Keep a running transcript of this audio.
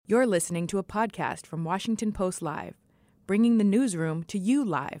You're listening to a podcast from Washington Post Live, bringing the newsroom to you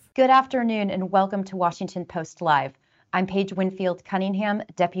live. Good afternoon and welcome to Washington Post Live. I'm Paige Winfield Cunningham,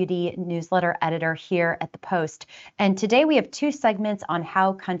 Deputy Newsletter Editor here at the Post. And today we have two segments on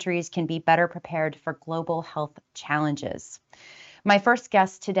how countries can be better prepared for global health challenges. My first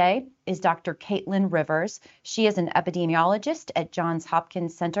guest today is Dr. Caitlin Rivers. She is an epidemiologist at Johns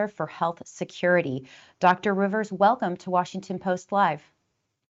Hopkins Center for Health Security. Dr. Rivers, welcome to Washington Post Live.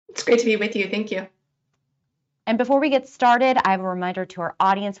 It's great to be with you. Thank you. And before we get started, I have a reminder to our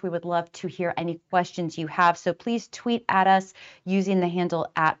audience. We would love to hear any questions you have, so please tweet at us using the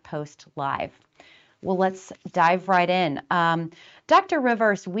handle @PostLive. Well, let's dive right in. Dr.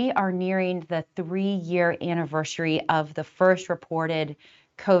 Rivers, we are nearing the 3-year anniversary of the first reported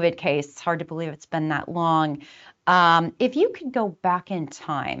COVID case. It's hard to believe it's been that long. If you could go back in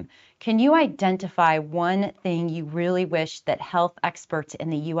time, can you identify one thing you really wish that health experts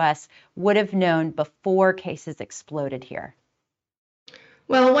in the U.S. would have known before cases exploded here?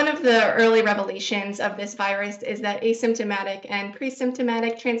 Well, one of the early revelations of this virus is that asymptomatic and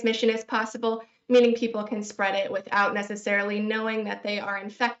pre-symptomatic transmission is possible, meaning people can spread it without necessarily knowing that they are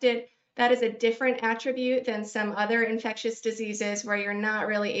infected. That is a different attribute than some other infectious diseases where you're not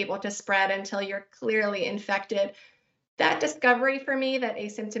really able to spread until you're clearly infected. That discovery for me that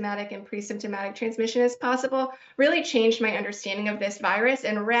asymptomatic and pre-symptomatic transmission is possible really changed my understanding of this virus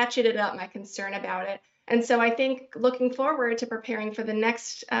and ratcheted up my concern about it. And so I think looking forward to preparing for the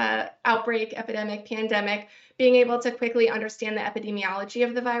next outbreak, epidemic, pandemic, being able to quickly understand the epidemiology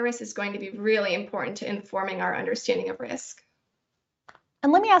of the virus is going to be really important to informing our understanding of risk.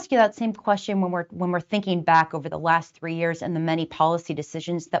 And let me ask you that same question when we're thinking back over the last 3 years and the many policy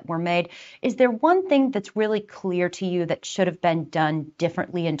decisions that were made. Is there one thing that's really clear to you that should have been done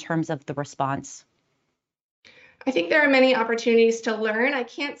differently in terms of the response? I think there are many opportunities to learn. I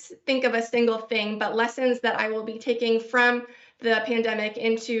can't think of a single thing, but lessons that I will be taking from the pandemic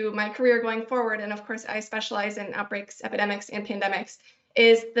into my career going forward. And of course, I specialize in outbreaks, epidemics, and pandemics,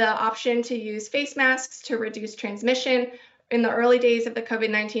 is the option to use face masks to reduce transmission. In the early days of the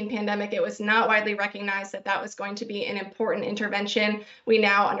COVID-19 pandemic, it was not widely recognized that that was going to be an important intervention. We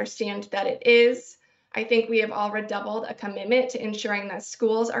now understand that it is. I think we have all redoubled a commitment to ensuring that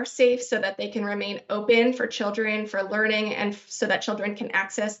schools are safe so that they can remain open for children, for learning, and so that children can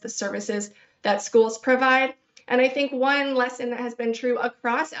access the services that schools provide. And I think one lesson that has been true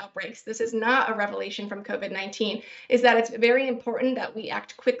across outbreaks, this is not a revelation from COVID-19, is that it's very important that we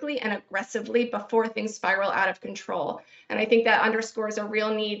act quickly and aggressively before things spiral out of control. And I think that underscores a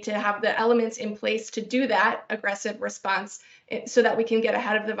real need to have the elements in place to do that aggressive response so that we can get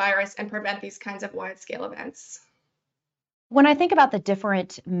ahead of the virus and prevent these kinds of wide-scale events. When I think about the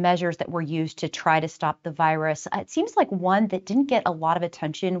different measures that were used to try to stop the virus, it seems like one that didn't get a lot of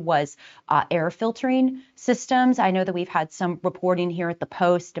attention was air filtering systems. I know that we've had some reporting here at the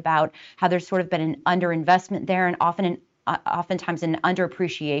Post about how there's sort of been an underinvestment there and oftentimes an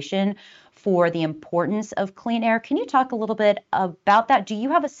underappreciation for the importance of clean air. Can you talk a little bit about that? Do you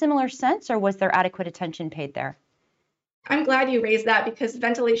have a similar sense, or was there adequate attention paid there? I'm glad you raised that because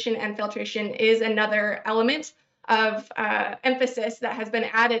ventilation and filtration is another element of emphasis that has been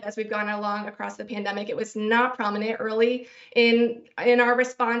added as we've gone along across the pandemic. It was not prominent early in our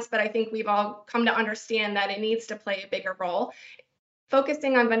response, but I think we've all come to understand that it needs to play a bigger role.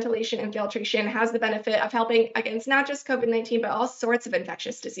 Focusing on ventilation and filtration has the benefit of helping against not just COVID-19, but all sorts of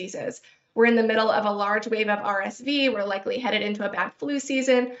infectious diseases. We're in the middle of a large wave of RSV. We're likely headed into a bad flu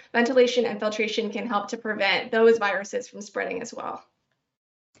season. Ventilation and filtration can help to prevent those viruses from spreading as well.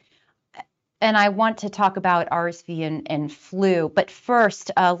 And I want to talk about RSV and flu, but first,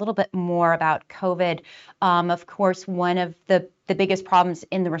 a little bit more about COVID. Of course, one of the biggest problems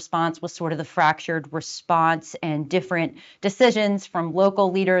in the response was sort of the fractured response and different decisions from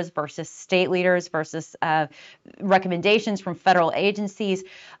local leaders versus state leaders versus recommendations from federal agencies. Do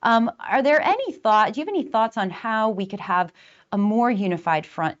you have any thoughts on how we could have a more unified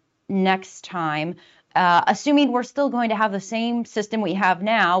front next time? Assuming we're still going to have the same system we have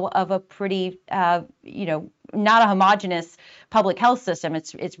now of a pretty, not a homogeneous public health system.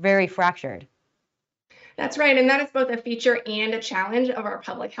 It's very fractured. That's right. And that is both a feature and a challenge of our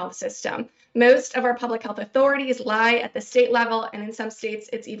public health system. Most of our public health authorities lie at the state level, and in some states,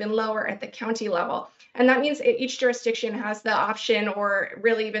 it's even lower at the county level. And that means each jurisdiction has the option or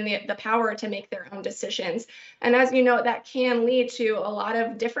really even the power to make their own decisions. And as you know, that can lead to a lot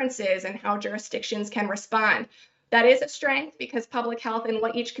of differences in how jurisdictions can respond. That is a strength because public health and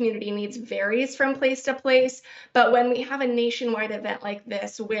what each community needs varies from place to place. But when we have a nationwide event like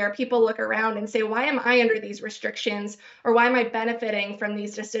this, where people look around and say, why am I under these restrictions? Or why am I benefiting from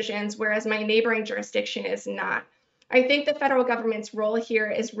these decisions, whereas my neighboring jurisdiction is not? I think the federal government's role here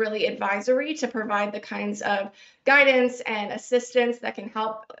is really advisory to provide the kinds of guidance and assistance that can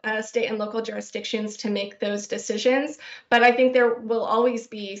help state and local jurisdictions to make those decisions. But I think there will always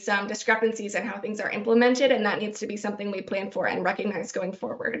be some discrepancies in how things are implemented, and that needs to be something we plan for and recognize going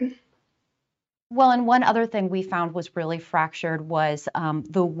forward. Well, and one other thing we found was really fractured was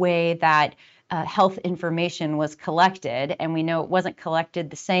the way that health information was collected. And we know it wasn't collected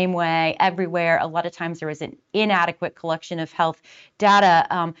the same way everywhere. A lot of times there was an inadequate collection of health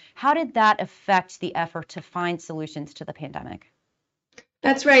data. How did that affect the effort to find solutions to the pandemic?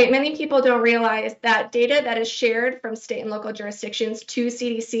 That's right. Many people don't realize that data that is shared from state and local jurisdictions to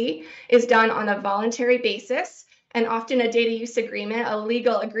CDC is done on a voluntary basis. And often a data use agreement, a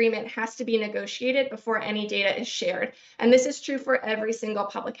legal agreement, has to be negotiated before any data is shared. And this is true for every single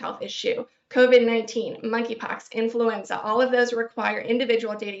public health issue. COVID-19, monkeypox, influenza, all of those require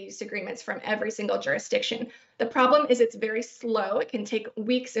individual data use agreements from every single jurisdiction. The problem is it's very slow. It can take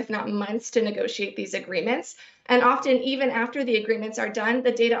weeks, if not months, to negotiate these agreements. And often, even after the agreements are done,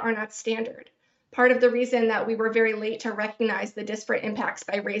 the data are not standard. Part of the reason that we were very late to recognize the disparate impacts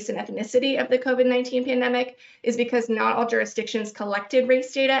by race and ethnicity of the COVID-19 pandemic is because not all jurisdictions collected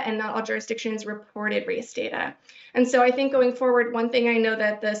race data and not all jurisdictions reported race data. And so I think going forward, one thing I know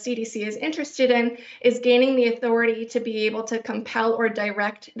that the CDC is interested in is gaining the authority to be able to compel or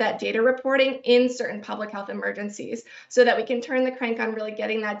direct that data reporting in certain public health emergencies so that we can turn the crank on really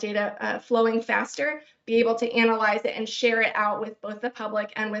getting that data flowing faster, be able to analyze it and share it out with both the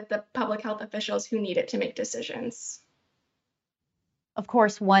public and with the public health officials who need it to make decisions. Of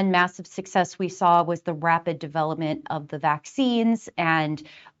course, one massive success we saw was the rapid development of the vaccines and,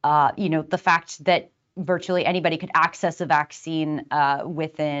 the fact that virtually anybody could access a vaccine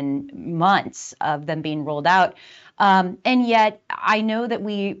within months of them being rolled out. And yet I know that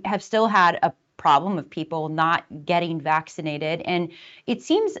we have still had a problem of people not getting vaccinated. And it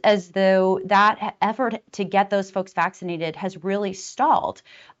seems as though that effort to get those folks vaccinated has really stalled.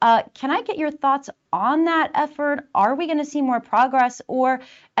 Can I get your thoughts on that effort? Are we going to see more progress? Or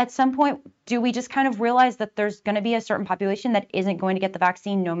at some point, do we just kind of realize that there's going to be a certain population that isn't going to get the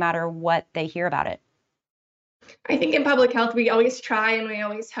vaccine no matter what they hear about it? I think in public health, we always try and we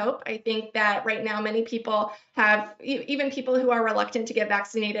always hope. I think that right now, many people have, even people who are reluctant to get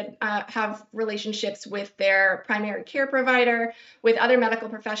vaccinated, have relationships with their primary care provider, with other medical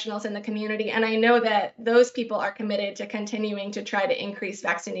professionals in the community. And I know that those people are committed to continuing to try to increase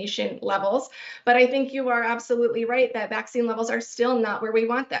vaccination levels. But I think you are absolutely right that vaccine levels are still not where we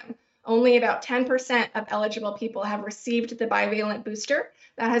want them. Only about 10% of eligible people have received the bivalent booster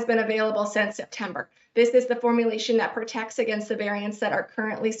that has been available since September. This is the formulation that protects against the variants that are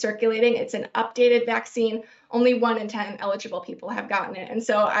currently circulating. It's an updated vaccine. Only 1 in 10 eligible people have gotten it. And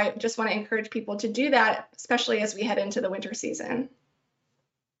so I just want to encourage people to do that, especially as we head into the winter season.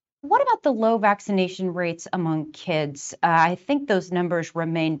 What about the low vaccination rates among kids? I think those numbers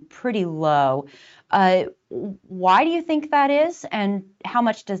remain pretty low. Why do you think that is, and how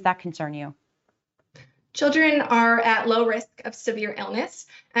much does that concern you? Children are at low risk of severe illness,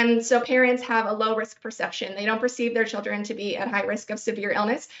 and so parents have a low risk perception. They don't perceive their children to be at high risk of severe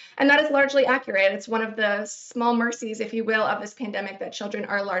illness, and that is largely accurate. It's one of the small mercies, if you will, of this pandemic that children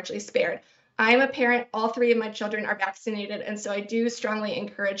are largely spared. I'm a parent, all 3 of my children are vaccinated, and so I do strongly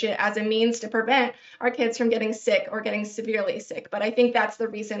encourage it as a means to prevent our kids from getting sick or getting severely sick. But I think that's the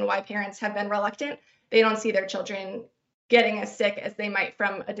reason why parents have been reluctant. They don't see their children getting as sick as they might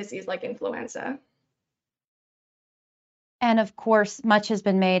from a disease like influenza. And of course, much has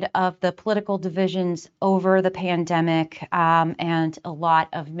been made of the political divisions over the pandemic and a lot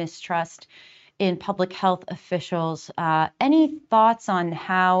of mistrust in public health officials. Any thoughts on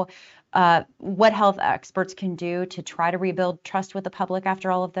how what health experts can do to try to rebuild trust with the public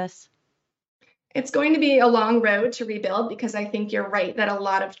after all of this? It's going to be a long road to rebuild because I think you're right that a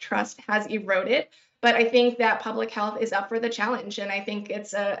lot of trust has eroded. But I think that public health is up for the challenge, and I think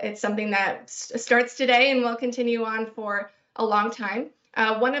it's something that starts today and will continue on for a long time.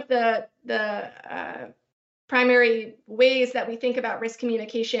 One of the primary ways that we think about risk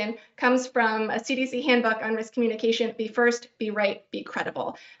communication comes from a CDC handbook on risk communication: be first, be right, be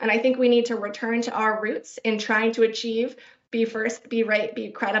credible. And I think we need to return to our roots in trying to achieve be first, be right,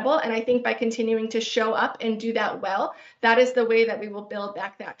 be credible. And I think by continuing to show up and do that well, that is the way that we will build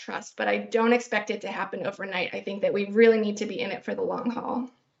back that trust. But I don't expect it to happen overnight. I think that we really need to be in it for the long haul.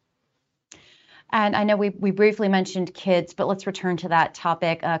 And I know we briefly mentioned kids, but let's return to that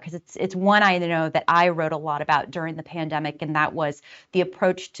topic because it's one I know that I wrote a lot about during the pandemic, and that was the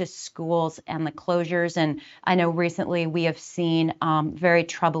approach to schools and the closures. And I know recently we have seen very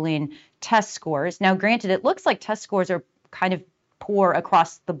troubling test scores. Now, granted, it looks like test scores are kind of poor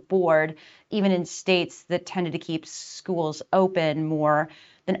across the board, even in states that tended to keep schools open more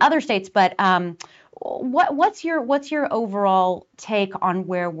than other states. But what's your overall take on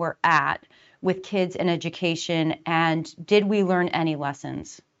where we're at with kids and education, and did we learn any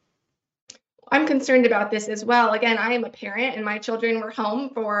lessons? I'm concerned about this as well. Again, I am a parent and my children were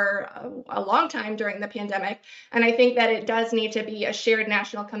home for a long time during the pandemic. And I think that it does need to be a shared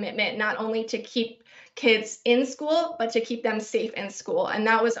national commitment, not only to keep kids in school, but to keep them safe in school. And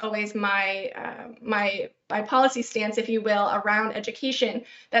that was always my policy stance, if you will, around education,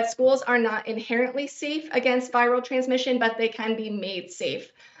 that schools are not inherently safe against viral transmission, but they can be made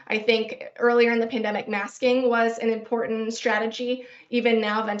safe. I think earlier in the pandemic, masking was an important strategy. Even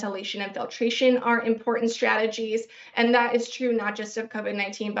now, ventilation and filtration are important strategies. And that is true not just of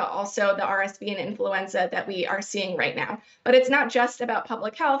COVID-19, but also the RSV and influenza that we are seeing right now. But it's not just about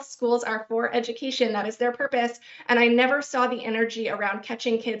public health. Schools are for education. That is their purpose. And I never saw the energy around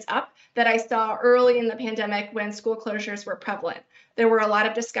catching kids up that I saw early in the pandemic when school closures were prevalent. There were a lot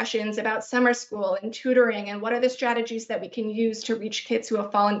of discussions about summer school and tutoring and what are the strategies that we can use to reach kids who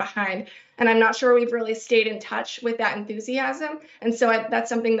have fallen behind. And I'm not sure we've really stayed in touch with that enthusiasm. And so that's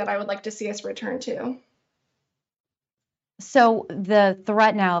something that I would like to see us return to. So the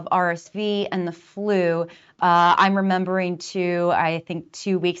threat now of RSV and the flu, I'm remembering too, I think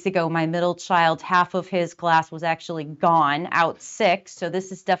 2 weeks ago, my middle child, half of his class was actually gone, out sick. So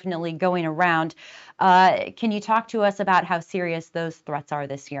this is definitely going around. Can you talk to us about how serious those threats are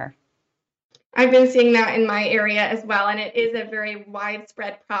this year? I've been seeing that in my area as well, and it is a very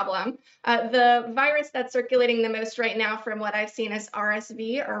widespread problem. The virus that's circulating the most right now, from what I've seen, is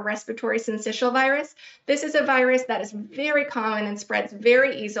RSV, or respiratory syncytial virus. This is a virus that is very common and spreads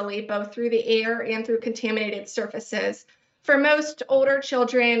very easily, both through the air and through contaminated surfaces. For most older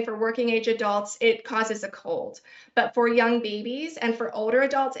children, for working age adults, it causes a cold. But for young babies and for older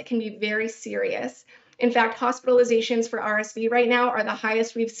adults, it can be very serious. In fact, hospitalizations for RSV right now are the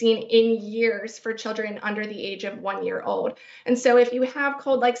highest we've seen in years for children under the age of 1 year old. And so if you have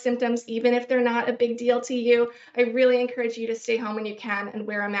cold-like symptoms, even if they're not a big deal to you, I really encourage you to stay home when you can and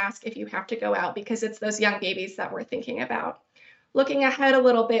wear a mask if you have to go out, because it's those young babies that we're thinking about. Looking ahead a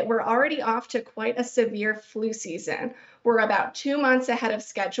little bit, we're already off to quite a severe flu season. We're about 2 months ahead of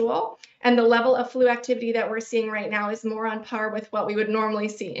schedule, and the level of flu activity that we're seeing right now is more on par with what we would normally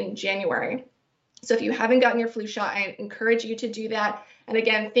see in January. So if you haven't gotten your flu shot, I encourage you to do that. And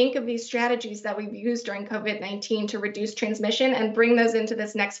again, think of these strategies that we've used during COVID-19 to reduce transmission and bring those into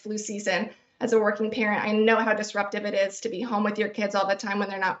this next flu season. As a working parent, I know how disruptive it is to be home with your kids all the time when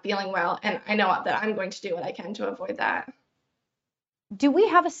they're not feeling well. And I know that I'm going to do what I can to avoid that. Do we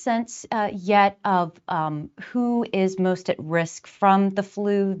have a sense yet of who is most at risk from the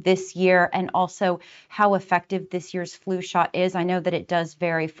flu this year, and also how effective this year's flu shot is? I know that it does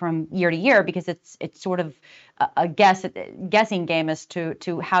vary from year to year because it's sort of a guessing game as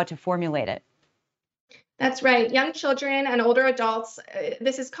to how to formulate it. That's right. Young children and older adults,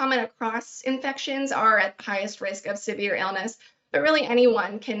 this is common across infections, are at highest risk of severe illness. But really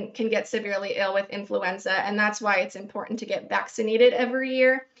anyone can get severely ill with influenza, and that's why it's important to get vaccinated every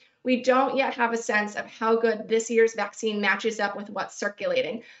year. We don't yet have a sense of how good this year's vaccine matches up with what's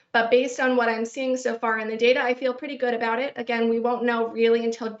circulating. But based on what I'm seeing so far in the data, I feel pretty good about it. Again, we won't know really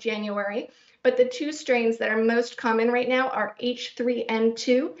until January. But the two strains that are most common right now are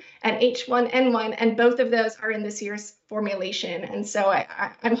H3N2 and H1N1, and both of those are in this year's formulation. And so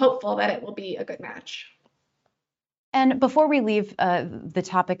I'm hopeful that it will be a good match. And before we leave the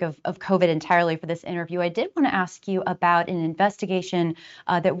topic of COVID entirely for this interview, I did want to ask you about an investigation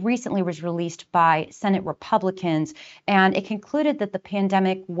that recently was released by Senate Republicans, and it concluded that the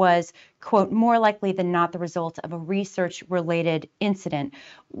pandemic was, quote, more likely than not the result of a research-related incident.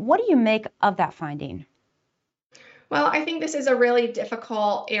 What do you make of that finding? Well, I think this is a really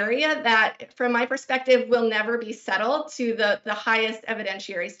difficult area that, from my perspective, will never be settled to the highest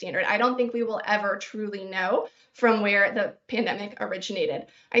evidentiary standard. I don't think we will ever truly know from where the pandemic originated.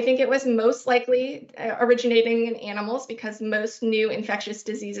 I think it was most likely originating in animals, because most new infectious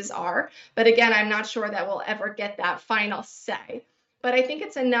diseases are. But again, I'm not sure that we'll ever get that final say. But I think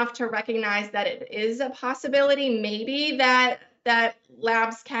it's enough to recognize that it is a possibility, maybe that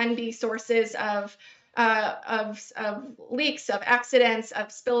labs can be sources of of leaks, of accidents, of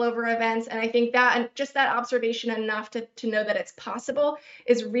spillover events. And I think that, and just that observation enough to know that it's possible,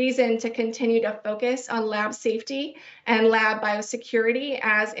 is reason to continue to focus on lab safety and lab biosecurity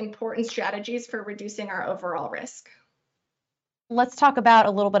as important strategies for reducing our overall risk. Let's talk about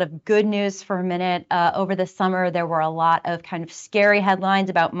a little bit of good news for a minute. Over the summer, there were a lot of kind of scary headlines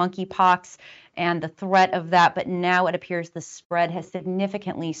about monkeypox and the threat of that, but now it appears the spread has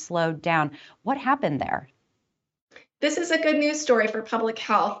significantly slowed down. What happened there? This is a good news story for public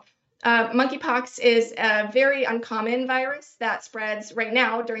health. Monkeypox is a very uncommon virus that spreads right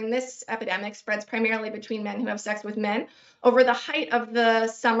now during this epidemic, spreads primarily between men who have sex with men. Over the height of the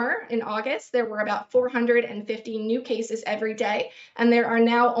summer in August, there were about 450 new cases every day, and there are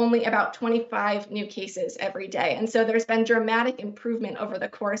now only about 25 new cases every day. And so there's been dramatic improvement over the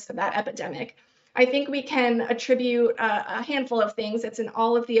course of that epidemic. I think we can attribute a handful of things. It's an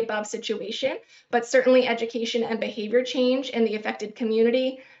all of the above situation, but certainly education and behavior change in the affected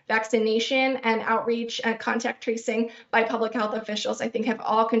community, vaccination and outreach and contact tracing by public health officials, I think, have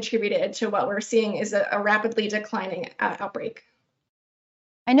all contributed to what we're seeing is a rapidly declining outbreak.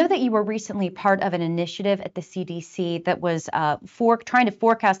 I know that you were recently part of an initiative at the CDC that was trying to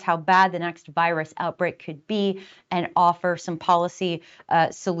forecast how bad the next virus outbreak could be and offer some policy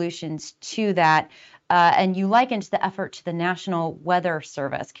solutions to that. And you likened the effort to the National Weather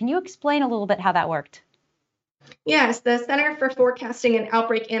Service. Can you explain a little bit how that worked? Yes, the Center for Forecasting and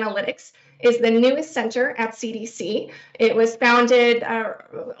Outbreak Analytics is the newest center at CDC. It was founded,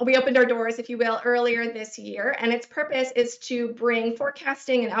 we opened our doors, if you will, earlier this year, and its purpose is to bring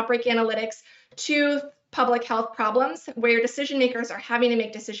forecasting and outbreak analytics to public health problems where decision makers are having to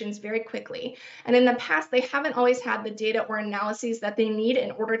make decisions very quickly. And in the past, they haven't always had the data or analyses that they need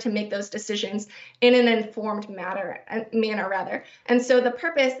in order to make those decisions in an informed manner. And so the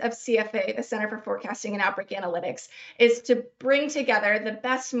purpose of CFA, the Center for Forecasting and Outbreak Analytics, is to bring together the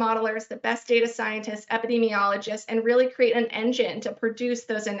best modelers, the best data scientists, epidemiologists, and really create an engine to produce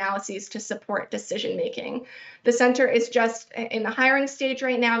those analyses to support decision making. The center is just in the hiring stage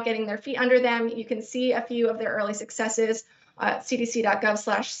right now, getting their feet under them. You can see a few of their early successes at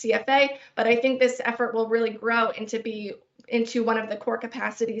cdc.gov/CFA, but I think this effort will really grow into one of the core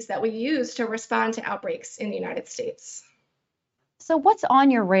capacities that we use to respond to outbreaks in the United States. So what's on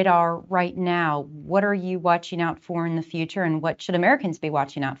your radar right now? What are you watching out for in the future, and what should Americans be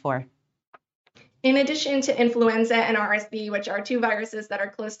watching out for? In addition to influenza and RSV, which are two viruses that are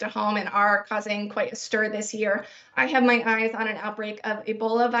close to home and are causing quite a stir this year, I have my eyes on an outbreak of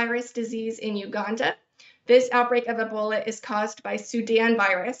Ebola virus disease in Uganda. This outbreak of Ebola is caused by Sudan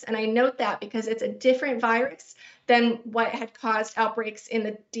virus, and I note that because it's a different virus than what had caused outbreaks in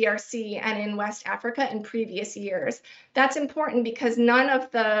the DRC and in West Africa in previous years. That's important because none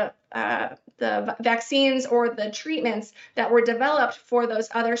of the vaccines or the treatments that were developed for those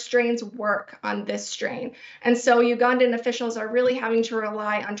other strains work on this strain. And so Ugandan officials are really having to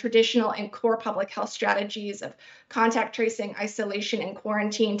rely on traditional and core public health strategies of contact tracing, isolation, and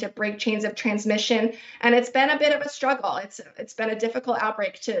quarantine to break chains of transmission. And it's been a bit of a struggle. It's been a difficult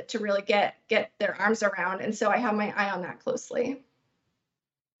outbreak to really get their arms around. And so I have my eye on that closely.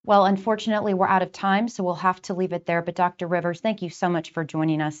 Well, unfortunately, we're out of time, so we'll have to leave it there. But Dr. Rivers, thank you so much for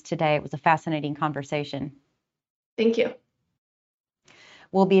joining us today. It was a fascinating conversation. Thank you.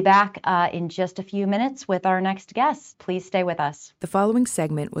 We'll be back in just a few minutes with our next guest. Please stay with us. The following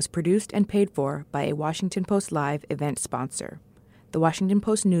segment was produced and paid for by a Washington Post Live event sponsor. The Washington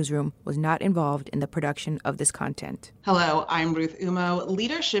Post newsroom was not involved in the production of this content. Hello, I'm Ruth Umo,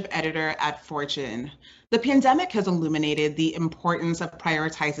 leadership editor at Fortune. The pandemic has illuminated the importance of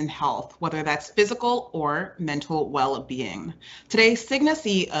prioritizing health, whether that's physical or mental well-being. Today, Cigna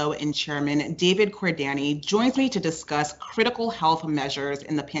CEO and Chairman David Cordani joins me to discuss critical health measures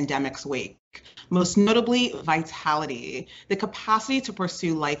in the pandemic's wake. Most notably, vitality, the capacity to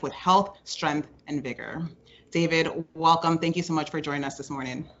pursue life with health, strength, and vigor. David, welcome. Thank you so much for joining us this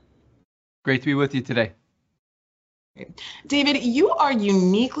morning. Great to be with you today. David, you are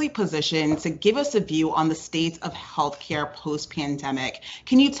uniquely positioned to give us a view on the state of healthcare post-pandemic.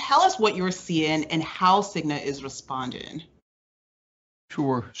 Can you tell us what you're seeing and how Cigna is responding?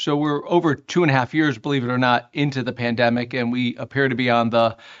 Sure. So we're over 2.5 years, believe it or not, into the pandemic, and we appear to be on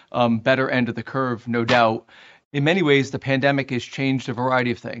the better end of the curve, no doubt. In many ways, the pandemic has changed a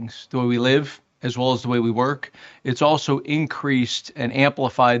variety of things, the way we live, as well as the way we work. It's also increased and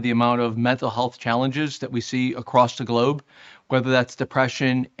amplified the amount of mental health challenges that we see across the globe, whether that's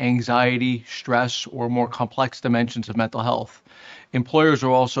depression, anxiety, stress, or more complex dimensions of mental health. Employers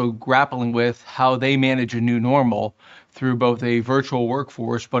are also grappling with how they manage a new normal through both a virtual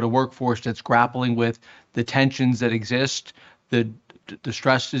workforce, but a workforce that's grappling with the tensions that exist, the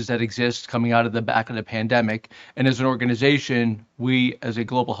stresses that exist coming out of the back of the pandemic. And as an organization, we as a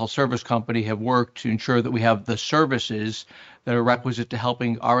global health service company have worked to ensure that we have the services that are requisite to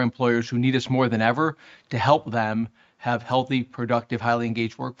helping our employers who need us more than ever to help them have healthy, productive, highly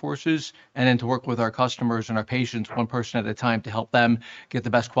engaged workforces, and then to work with our customers and our patients one person at a time to help them get the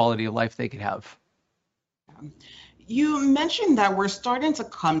best quality of life they could have. You mentioned that we're starting to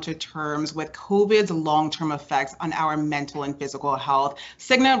come to terms with COVID's long-term effects on our mental and physical health.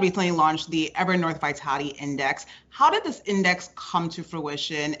 Cigna recently launched the Evernorth Vitality Index. How did this index come to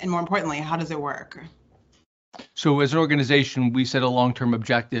fruition? And more importantly, how does it work? So as an organization, we set a long-term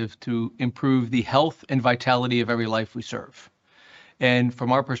objective to improve the health and vitality of every life we serve. And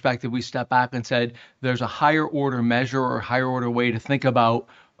from our perspective, we stepped back and said, there's a higher order measure or higher order way to think about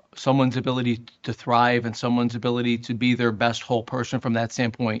someone's ability to thrive and someone's ability to be their best whole person from that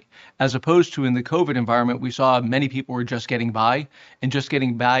standpoint, as opposed to in the COVID environment, we saw many people were just getting by, and just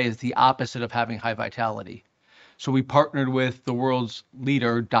getting by is the opposite of having high vitality. So we partnered with the world's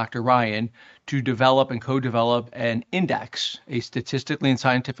leader, Dr. Ryan, to develop and co-develop an index, a statistically and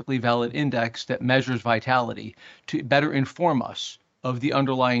scientifically valid index that measures vitality to better inform us of the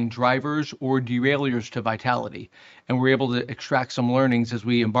underlying drivers or derailers to vitality. And we're able to extract some learnings as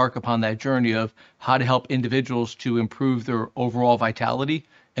we embark upon that journey of how to help individuals to improve their overall vitality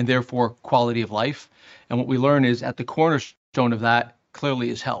and therefore quality of life. And what we learn is at the cornerstone of that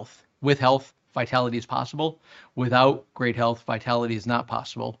clearly is health. With health, vitality is possible. Without great health, vitality is not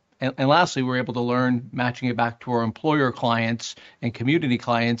possible. And lastly, we're able to learn, matching it back to our employer clients and community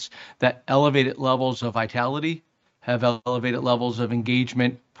clients, that elevated levels of vitality have elevated levels of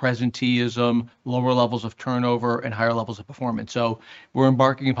engagement, presenteeism, lower levels of turnover, and higher levels of performance. So we're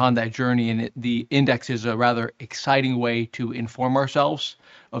embarking upon that journey, and the index is a rather exciting way to inform ourselves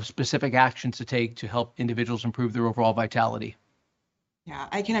of specific actions to take to help individuals improve their overall vitality. Yeah,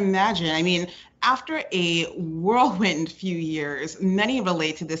 I can imagine. I mean, after a whirlwind few years, many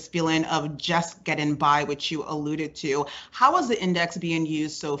relate to this feeling of just getting by, which you alluded to. How is the index being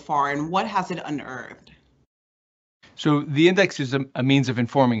used so far, and what has it unearthed? So the index is a means of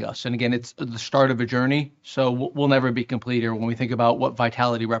informing us. And again, it's the start of a journey. So we'll never be complete here when we think about what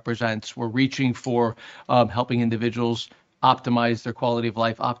vitality represents. We're reaching for helping individuals optimize their quality of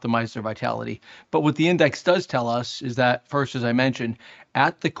life, optimize their vitality. But what the index does tell us is that, first, as I mentioned,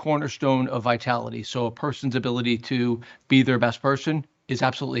 at the cornerstone of vitality, so a person's ability to be their best person, is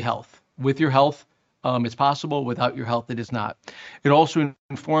absolutely health. With your health, it's possible. Without your health, it is not. It also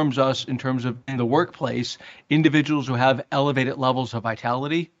informs us in terms of in the workplace, individuals who have elevated levels of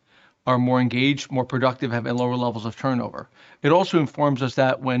vitality are more engaged, more productive, have lower levels of turnover. It also informs us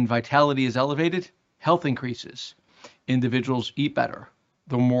that when vitality is elevated, health increases. Individuals eat better.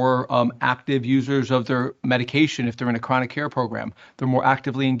 They're more active users of their medication if they're in a chronic care program. They're more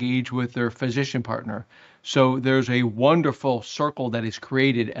actively engaged with their physician partner. So there's a wonderful circle that is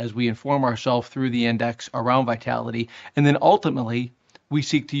created as we inform ourselves through the index around vitality. And then ultimately, we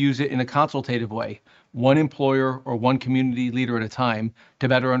seek to use it in a consultative way, one employer or one community leader at a time, to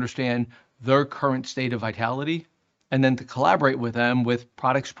better understand their current state of vitality, and then to collaborate with them with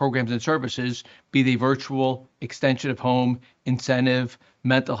products, programs, and services, be they virtual, extension of home, incentive,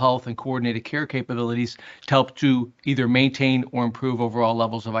 mental health, and coordinated care capabilities to help to either maintain or improve overall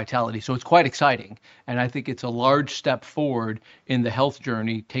levels of vitality. So it's quite exciting. And I think it's a large step forward in the health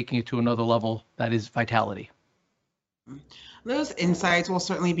journey, taking it to another level that is vitality. Those insights will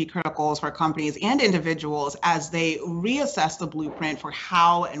certainly be critical for companies and individuals as they reassess the blueprint for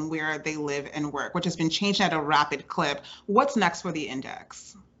how and where they live and work, which has been changing at a rapid clip. What's next for the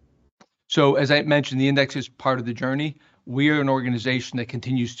index? So as I mentioned, the index is part of the journey. We are an organization that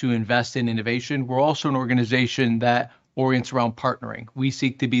continues to invest in innovation. We're also an organization that orients around partnering. We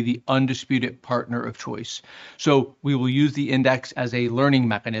seek to be the undisputed partner of choice. So we will use the index as a learning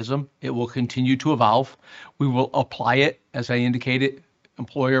mechanism. It will continue to evolve. We will apply it, as I indicated,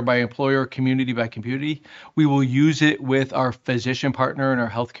 employer by employer, community by community. We will use it with our physician partner and our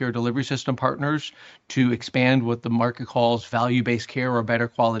healthcare delivery system partners to expand what the market calls value-based care or better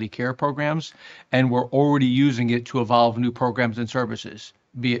quality care programs. And we're already using it to evolve new programs and services,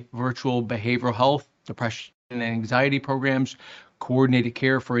 be it virtual behavioral health, depression and anxiety programs, coordinated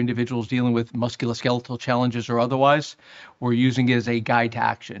care for individuals dealing with musculoskeletal challenges or otherwise. We're using it as a guide to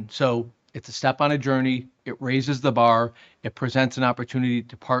action. So it's a step on a journey. It raises the bar. It presents an opportunity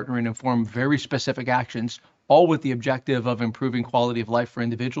to partner and inform very specific actions, all with the objective of improving quality of life for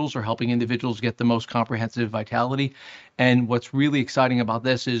individuals or helping individuals get the most comprehensive vitality. And what's really exciting about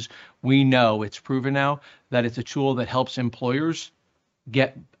this is we know it's proven now that it's a tool that helps employers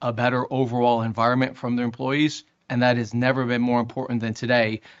get a better overall environment from their employees. And that has never been more important than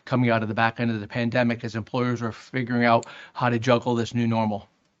today, coming out of the back end of the pandemic, as employers are figuring out how to juggle this new normal.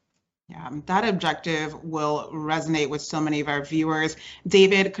 Yeah, that objective will resonate with so many of our viewers.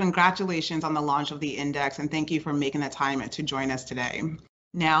 David, congratulations on the launch of the index, and thank you for making the time to join us today.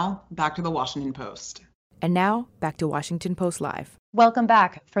 Now, back to the Washington Post. And now, back to Washington Post Live. Welcome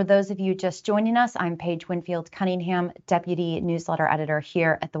back. For those of you just joining us, I'm Paige Winfield Cunningham, Deputy Newsletter Editor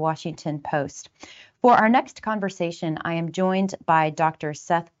here at the Washington Post. For our next conversation, I am joined by Dr.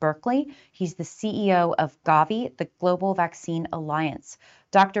 Seth Berkley. He's the CEO of Gavi, the Global Vaccine Alliance.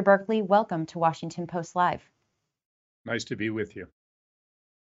 Dr. Berkley, welcome to Washington Post Live. Nice to be with you.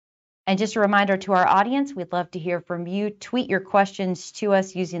 And just a reminder to our audience, we'd love to hear from you. Tweet your questions to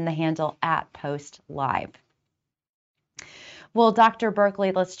us using the handle @PostLive. Well, Dr.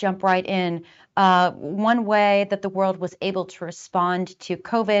 Berkley, let's jump right in. One way that the world was able to respond to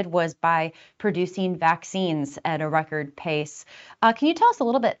COVID was by producing vaccines at a record pace. Can you tell us a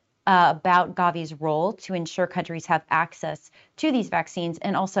little bit about Gavi's role to ensure countries have access to these vaccines,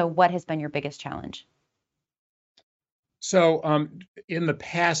 and also what has been your biggest challenge? So in the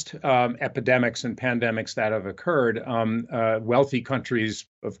past epidemics and pandemics that have occurred, wealthy countries,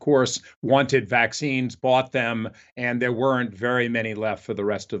 of course, wanted vaccines, bought them, and there weren't very many left for the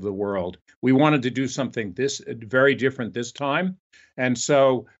rest of the world. We wanted to do something very different this time. And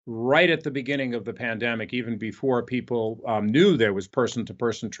so right at the beginning of the pandemic, even before people knew there was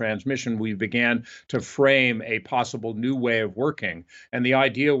person-to-person transmission, we began to frame a possible new way of working. And the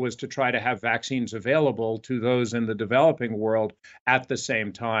idea was to try to have vaccines available to those in the developing world at the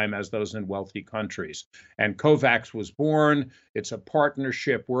same time as those in wealthy countries. And COVAX was born. It's a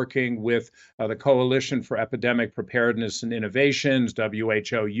partnership working with the Coalition for Epidemic Preparedness and Innovations,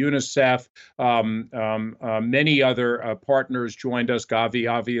 WHO, UNICEF, many other partners joined us, Gavi,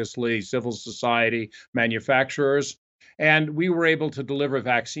 obviously, civil society, manufacturers. And we were able to deliver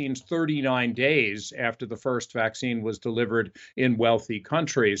vaccines 39 days after the first vaccine was delivered in wealthy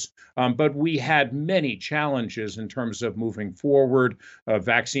countries. But we had many challenges in terms of moving forward,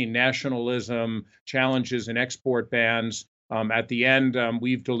 vaccine nationalism, challenges in export bans. At the end,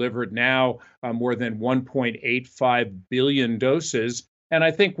 we've delivered now more than 1.85 billion doses. And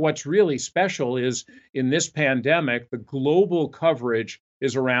I think what's really special is in this pandemic, the global coverage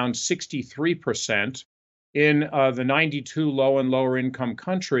is around 63%. In the 92 low and lower income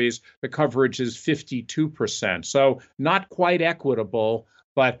countries, the coverage is 52%. So not quite equitable,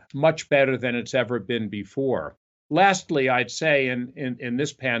 but much better than it's ever been before. Lastly, I'd say in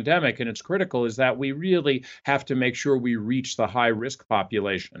this pandemic, and it's critical, is that we really have to make sure we reach the high-risk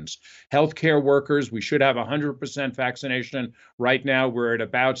populations. Healthcare workers, we should have 100% vaccination. Right now, we're at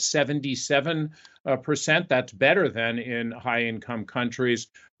about 77%. That's better than in high-income countries.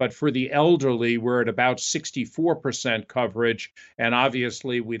 But for the elderly, we're at about 64% coverage. And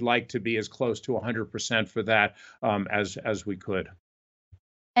obviously, we'd like to be as close to 100% for that as we could.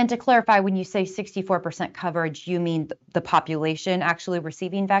 And to clarify, when you say 64% coverage, you mean the population actually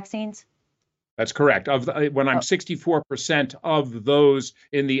receiving vaccines? That's correct. When I'm 64% of those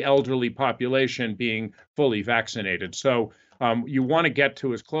in the elderly population being fully vaccinated. So you want to get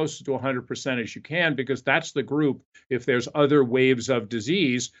to as close to 100% as you can, because that's the group, if there's other waves of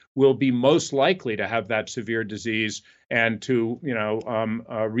disease, will be most likely to have that severe disease and to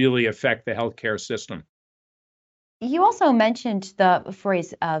really affect the healthcare system. You also mentioned the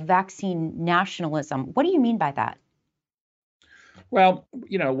phrase vaccine nationalism. What do you mean by that? Well,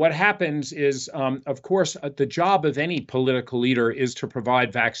 what happens is, of course, the job of any political leader is to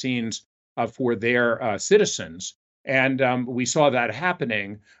provide vaccines for their citizens. And we saw that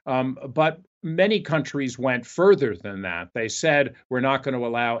happening. But many countries went further than that. They said, we're not going to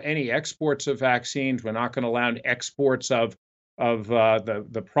allow any exports of vaccines. We're not going to allow exports of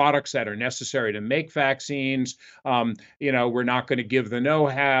the products that are necessary to make vaccines. We're not going to give the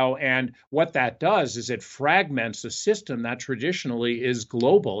know-how. And what that does is it fragments a system that traditionally is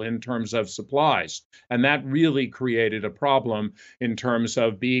global in terms of supplies. And that really created a problem in terms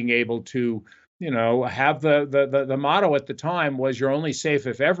of being able to have the motto at the time was you're only safe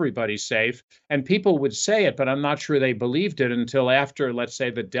if everybody's safe. And people would say it, but I'm not sure they believed it until after, let's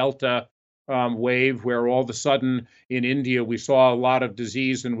say, the Delta wave, where all of a sudden in India we saw a lot of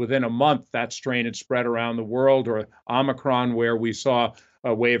disease, and within a month that strain had spread around the world, or Omicron, where we saw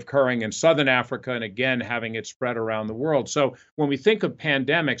a wave occurring in Southern Africa and again having it spread around the world. So when we think of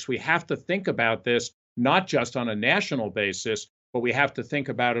pandemics, we have to think about this not just on a national basis, but we have to think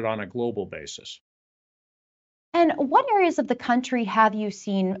about it on a global basis. And what areas of the country have you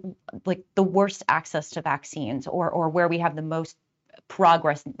seen like the worst access to vaccines, or where we have the most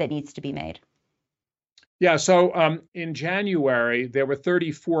progress that needs to be made? Yeah, so in January, there were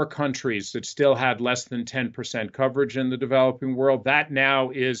 34 countries that still had less than 10% coverage in the developing world. That now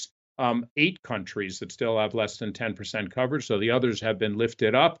is 8 countries that still have less than 10% coverage. So the others have been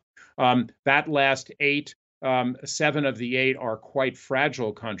lifted up. That last 8, 7 of the 8 are quite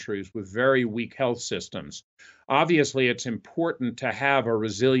fragile countries with very weak health systems. Obviously, it's important to have a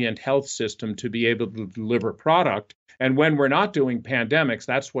resilient health system to be able to deliver product. And when we're not doing pandemics,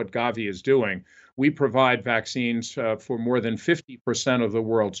 that's what Gavi is doing. We provide vaccines for more than 50% of the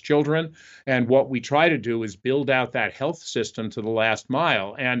world's children. And what we try to do is build out that health system to the last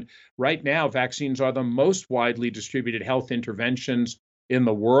mile. And right now, vaccines are the most widely distributed health interventions in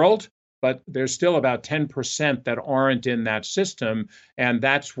the world. But there's still about 10% that aren't in that system. And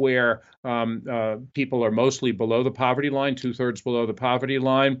that's where people are mostly below the poverty line, 2/3 below the poverty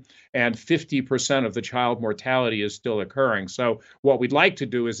line, and 50% of the child mortality is still occurring. So what we'd like to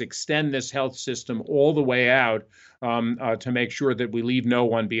do is extend this health system all the way out to make sure that we leave no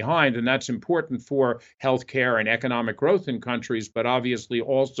one behind. And that's important for healthcare and economic growth in countries, but obviously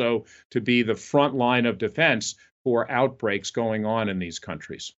also to be the front line of defense for outbreaks going on in these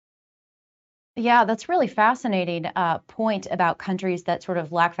countries. Yeah, that's really fascinating point about countries that sort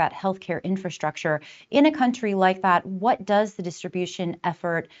of lack that healthcare infrastructure. In a country like that, what does the distribution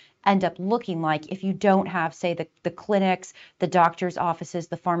effort end up looking like if you don't have, say, the clinics, the doctors' offices,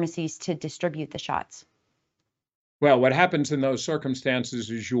 the pharmacies to distribute the shots? Well, what happens in those circumstances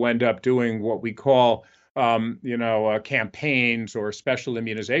is you end up doing what we call campaigns or special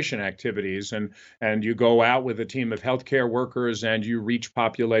immunization activities, and you go out with a team of healthcare workers and you reach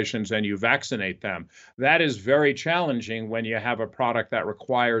populations and you vaccinate them. That is very challenging when you have a product that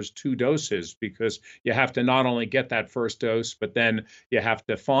requires 2 doses, because you have to not only get that first dose, but then you have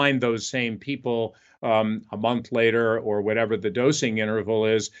to find those same people a month later or whatever the dosing interval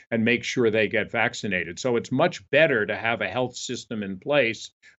is and make sure they get vaccinated. So it's much better to have a health system in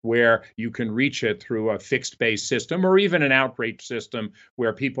place where you can reach it through a fixed base system or even an outreach system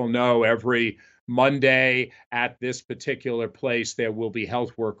where people know every Monday at this particular place there will be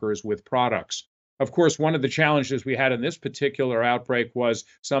health workers with products. Of course, one of the challenges we had in this particular outbreak was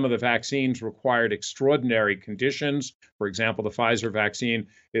some of the vaccines required extraordinary conditions. For example, the Pfizer vaccine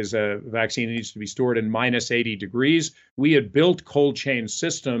is a vaccine that needs to be stored in -80 degrees. We had built cold chain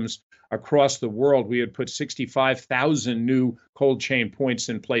systems across the world. We had put 65,000 new cold chain points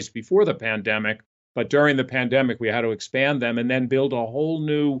in place before the pandemic. But during the pandemic, we had to expand them and then build a whole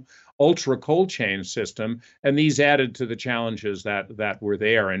new ultra cold chain system. And these added to the challenges that were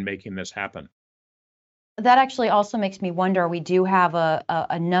there in making this happen. That actually also makes me wonder, we do have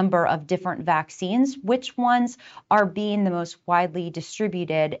a number of different vaccines. Which ones are being the most widely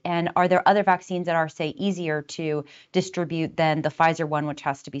distributed? And are there other vaccines that are, say, easier to distribute than the Pfizer one, which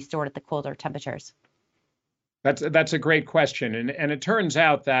has to be stored at the colder temperatures? That's a great question, and it turns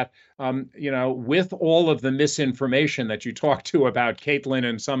out that with all of the misinformation that you talked to about, Caitlin,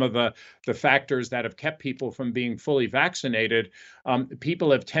 and some of the factors that have kept people from being fully vaccinated,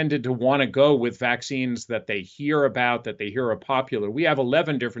 people have tended to want to go with vaccines that they hear about, that they hear are popular. We have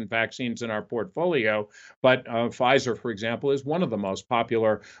 11 different vaccines in our portfolio, but Pfizer, for example, is one of the most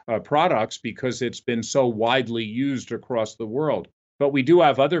popular products because it's been so widely used across the world. But we do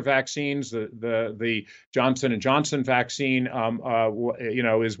have other vaccines. The Johnson & Johnson vaccine,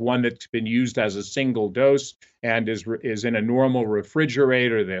 is one that's been used as a single dose and is in a normal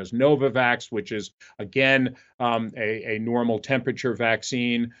refrigerator. There's Novavax, which is, again, a normal temperature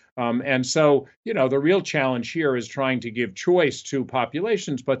vaccine. And so, the real challenge here is trying to give choice to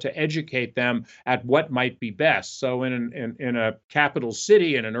populations, but to educate them at what might be best. So in a capital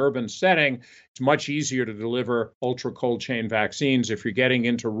city, in an urban setting, it's much easier to deliver ultra cold chain vaccines. If you're getting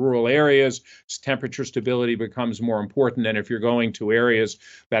into rural areas, temperature stability becomes more important. And if you're going to areas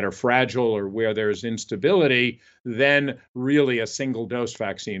that are fragile or where there's instability, then really a single dose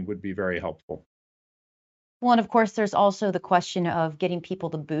vaccine would be very helpful. Well, and of course, there's also the question of getting people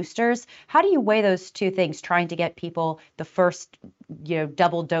the boosters. How do you weigh those two things, trying to get people the first,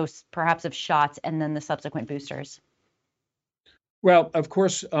 double dose perhaps of shots and then the subsequent boosters? Well, of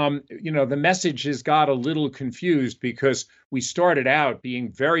course, the message has got a little confused because we started out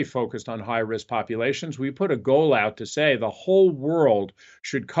being very focused on high risk populations. We put a goal out to say the whole world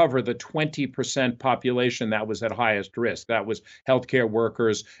should cover the 20% population that was at highest risk. That was healthcare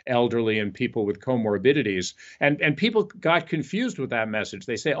workers, elderly, and people with comorbidities. And people got confused with that message.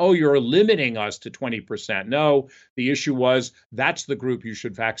 They say, oh, you're limiting us to 20%. No, the issue was that's the group you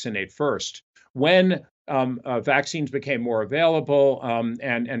should vaccinate first. When vaccines became more available,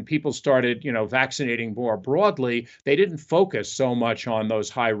 and people started, vaccinating more broadly, they didn't focus so much on those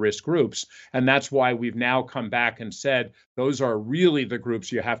high risk groups. And that's why we've now come back and said those are really the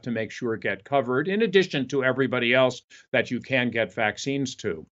groups you have to make sure get covered, in addition to everybody else that you can get vaccines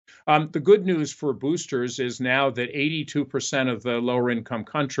to. The good news for boosters is now that 82% of the lower income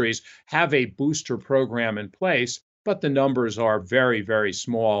countries have a booster program in place, but the numbers are very, very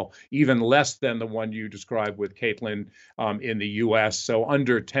small, even less than the one you described with Caitlin in the US, so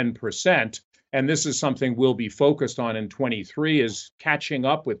under 10%. And this is something we'll be focused on in 23, is catching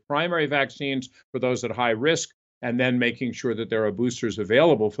up with primary vaccines for those at high risk, and then making sure that there are boosters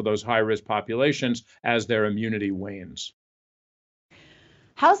available for those high risk populations as their immunity wanes.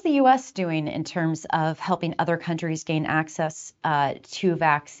 How's the U.S. doing in terms of helping other countries gain access to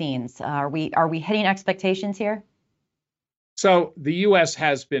vaccines? Are we hitting expectations here? So the U.S.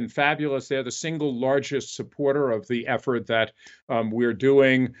 has been fabulous. They're the single largest supporter of the effort that we're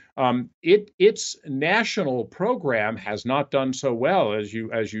doing. Its national program has not done so well, as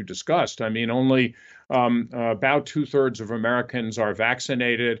you discussed. I mean, only about 2/3 of Americans are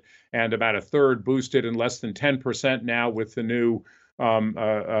vaccinated, and about a third boosted, and less than 10% now with the new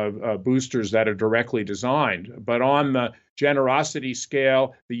boosters that are directly designed. But on the generosity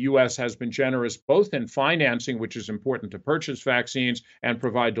scale, the U.S. has been generous both in financing, which is important to purchase vaccines and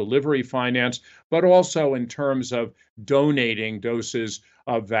provide delivery finance, but also in terms of donating doses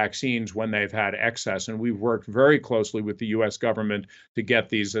of vaccines when they've had excess. And we've worked very closely with the U.S. government to get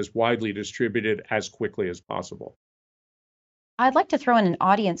these as widely distributed as quickly as possible. I'd like to throw in an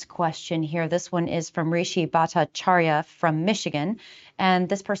audience question here. This one is from Rishi Bhattacharya from Michigan. And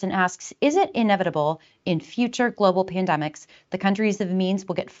this person asks, is it inevitable in future global pandemics, the countries of means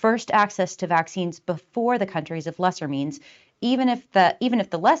will get first access to vaccines before the countries of lesser means, even if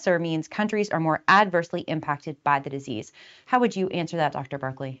the lesser means countries are more adversely impacted by the disease? How would you answer that, Dr.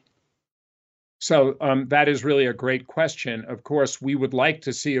 Barkley? So that is really a great question. Of course, we would like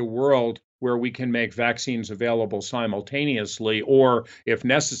to see a world where we can make vaccines available simultaneously, or if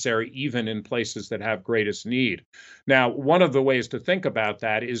necessary, even in places that have greatest need. Now, one of the ways to think about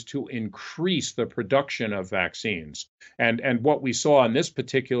that is to increase the production of vaccines. And what we saw in this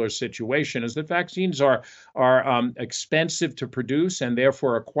particular situation is that vaccines are expensive to produce and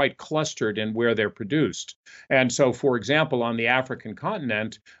therefore are quite clustered in where they're produced. And so, for example, on the African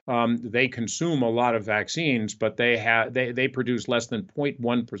continent, they consume a lot of vaccines, but they produce less than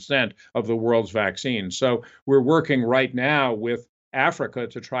 0.1% of the world's vaccines. So we're working right now with Africa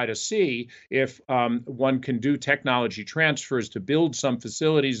to try to see if one can do technology transfers to build some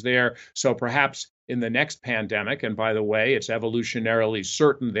facilities there. So perhaps in the next pandemic, and by the way, it's evolutionarily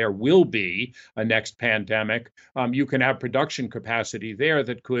certain there will be a next pandemic, you can have production capacity there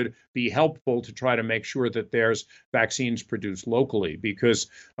that could be helpful to try to make sure that there's vaccines produced locally. Because,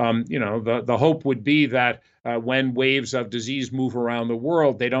 the hope would be that when waves of disease move around the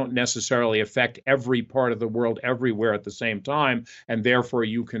world, they don't necessarily affect every part of the world everywhere at the same time. And therefore,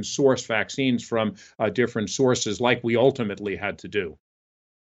 you can source vaccines from different sources like we ultimately had to do.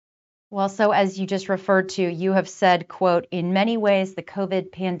 Well, so as you just referred to, you have said, quote, in many ways, the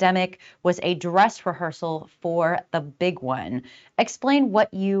COVID pandemic was a dress rehearsal for the big one. Explain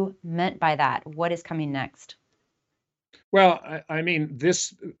what you meant by that. What is coming next? Well, I mean,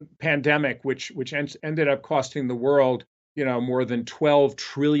 this pandemic, which ended up costing the world, more than $12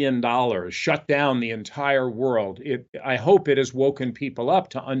 trillion, shut down the entire world. I hope it has woken people up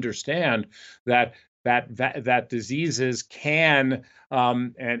to understand that diseases can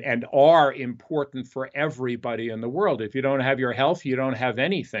and are important for everybody in the world. If you don't have your health, you don't have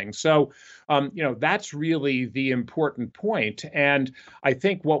anything. So, that's really the important point. And I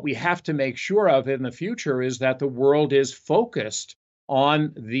think what we have to make sure of in the future is that the world is focused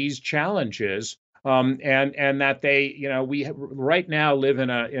on these challenges. And that we right now live in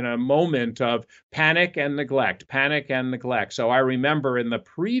a moment of panic and neglect. So I remember in the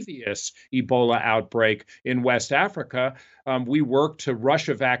previous Ebola outbreak in West Africa, we worked to rush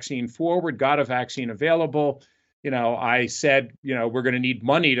a vaccine forward, got a vaccine available. I said, we're going to need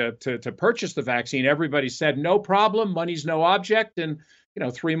money to purchase the vaccine. Everybody said, no problem, money's no object. And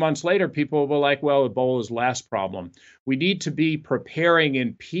 3 months later, people were like, well, Ebola's last problem. We need to be preparing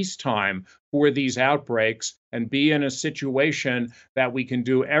in peacetime for these outbreaks and be in a situation that we can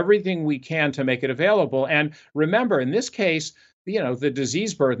do everything we can to make it available. And remember, in this case, the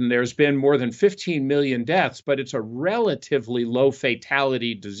disease burden, there's been more than 15 million deaths, but it's a relatively low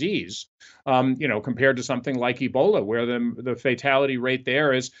fatality disease, compared to something like Ebola, where the fatality rate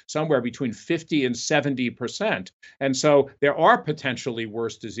there is somewhere between 50 and 70%. And so there are potentially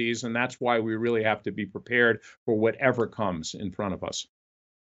worse disease, and that's why we really have to be prepared for whatever comes in front of us.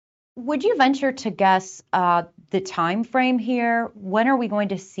 Would you venture to guess the time frame here? When are we going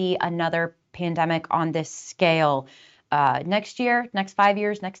to see another pandemic on this scale? Next year, next 5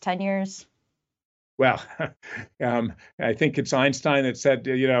 years, next 10 years? Well, I think it's Einstein that said,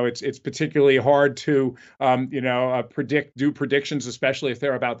 it's particularly hard to, do predictions, especially if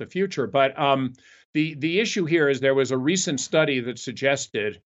they're about the future. But the issue here is there was a recent study that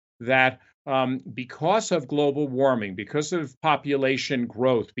suggested that because of global warming, because of population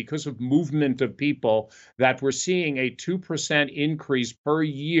growth, because of movement of people, that we're seeing a 2% increase per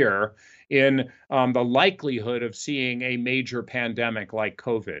year in the likelihood of seeing a major pandemic like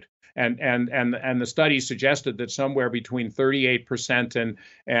COVID. And the study suggested that somewhere between 38%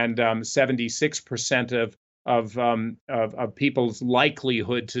 and 76% of people's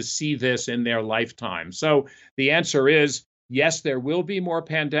likelihood to see this in their lifetime. So the answer is, yes, there will be more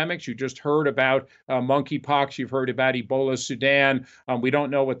pandemics. You just heard about monkeypox. You've heard about Ebola, Sudan. We don't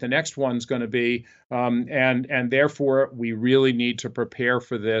know what the next one's going to be. And therefore, we really need to prepare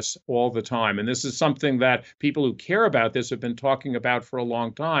for this all the time. And this is something that people who care about this have been talking about for a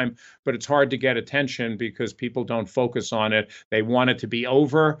long time, but it's hard to get attention because people don't focus on it. They want it to be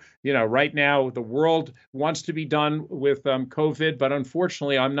over. Right now, the world wants to be done with COVID, but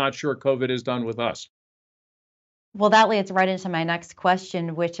unfortunately, I'm not sure COVID is done with us. Well, that leads right into my next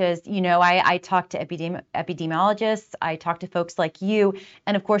question, which is, I talk to epidemiologists, I talk to folks like you,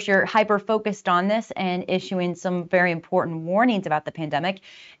 and of course, you're hyper-focused on this and issuing some very important warnings about the pandemic.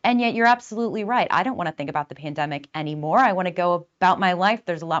 And yet you're absolutely right. I don't want to think about the pandemic anymore. I want to go about my life.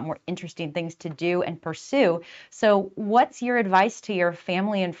 There's a lot more interesting things to do and pursue. So what's your advice to your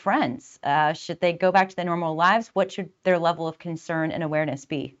family and friends? Should they go back to their normal lives? What should their level of concern and awareness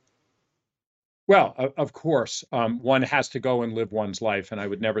be? Well, of course, one has to go and live one's life, and I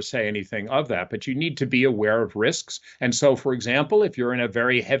would never say anything of that, but you need to be aware of risks. And so, for example, if you're in a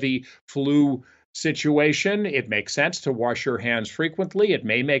very heavy flu situation, it makes sense to wash your hands frequently. It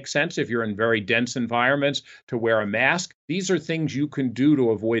may make sense if you're in very dense environments to wear a mask. These are things you can do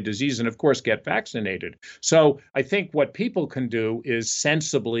to avoid disease and, of course, get vaccinated. So I think what people can do is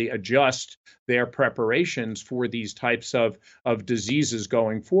sensibly adjust their preparations for these types of diseases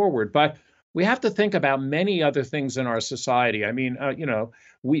going forward. But we have to think about many other things in our society. I mean,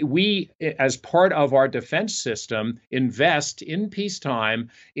 we, as part of our defense system, invest in peacetime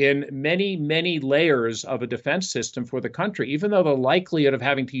in many, many layers of a defense system for the country. Even though the likelihood of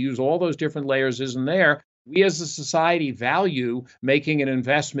having to use all those different layers isn't there, we as a society value making an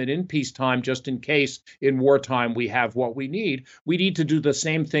investment in peacetime just in case in wartime we have what we need. We need to do the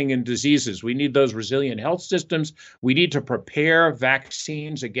same thing in diseases. We need those resilient health systems. We need to prepare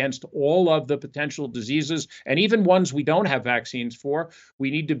vaccines against all of the potential diseases, and even ones we don't have vaccines for. We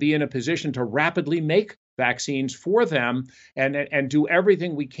need to be in a position to rapidly make vaccines for them and do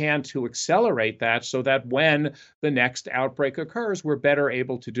everything we can to accelerate that so that when the next outbreak occurs, we're better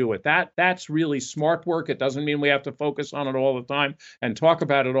able to do it. That's really smart work. It doesn't mean we have to focus on it all the time and talk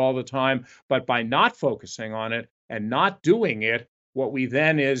about it all the time, but by not focusing on it and not doing it, what we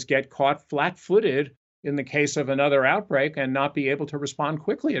then is get caught flat-footed in the case of another outbreak and not be able to respond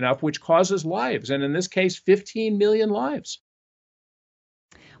quickly enough, which causes lives. And in this case, 15 million lives.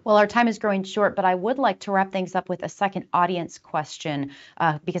 Well, our time is growing short, but I would like to wrap things up with a second audience question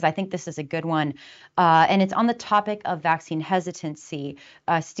because I think this is a good one. And it's on the topic of vaccine hesitancy.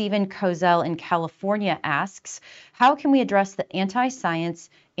 Stephen Kozel in California asks, how can we address the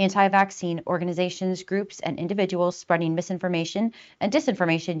anti-science, anti-vaccine organizations, groups, and individuals spreading misinformation and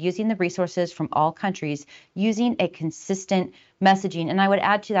disinformation using the resources from all countries using a consistent messaging? And I would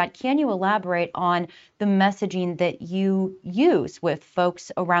add to that, can you elaborate on the messaging that you use with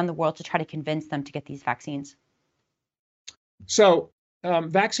folks around the world to try to convince them to get these vaccines? So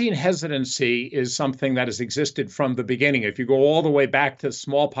vaccine hesitancy is something that has existed from the beginning. If you go all the way back to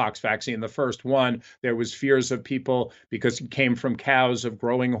smallpox vaccine, the first one, there was fears of people because it came from cows of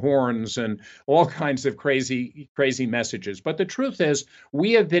growing horns and all kinds of crazy messages. But the truth is,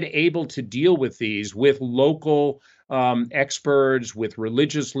 we have been able to deal with these with local experts, with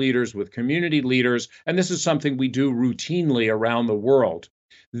religious leaders, with community leaders, and this is something we do routinely around the world.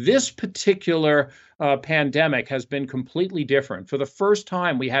 This particular pandemic has been completely different. For the first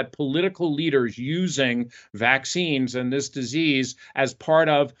time, we had political leaders using vaccines and this disease as part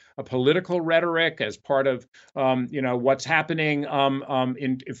of a political rhetoric, as part of what's happening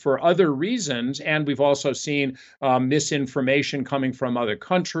for other reasons. And we've also seen misinformation coming from other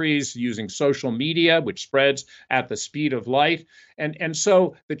countries using social media, which spreads at the speed of light. And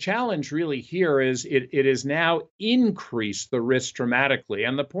so the challenge really here is it has now increased the risk dramatically.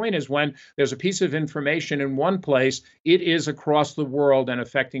 And the point is, when there's a piece of information in one place, it is across the world and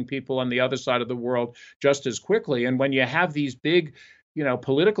affecting people on the other side of the world just as quickly. And when you have these big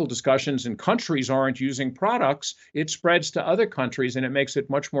political discussions and countries aren't using products, it spreads to other countries and it makes it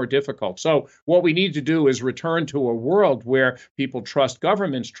much more difficult. So what we need to do is return to a world where people trust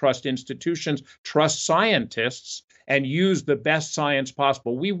governments, trust institutions, trust scientists, and use the best science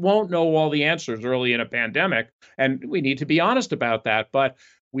possible. We won't know all the answers early in a pandemic, and we need to be honest about that, but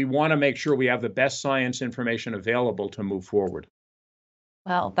we want to make sure we have the best science information available to move forward.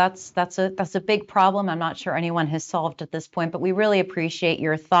 Well, that's a big problem. I'm not sure anyone has solved at this point, but we really appreciate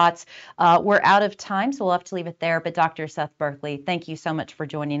your thoughts. We're out of time, so we'll have to leave it there. But Dr. Seth Berkley, thank you so much for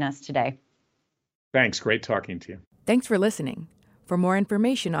joining us today. Thanks. Great talking to you. Thanks for listening. For more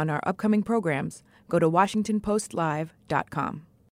information on our upcoming programs, go to WashingtonPostLive.com.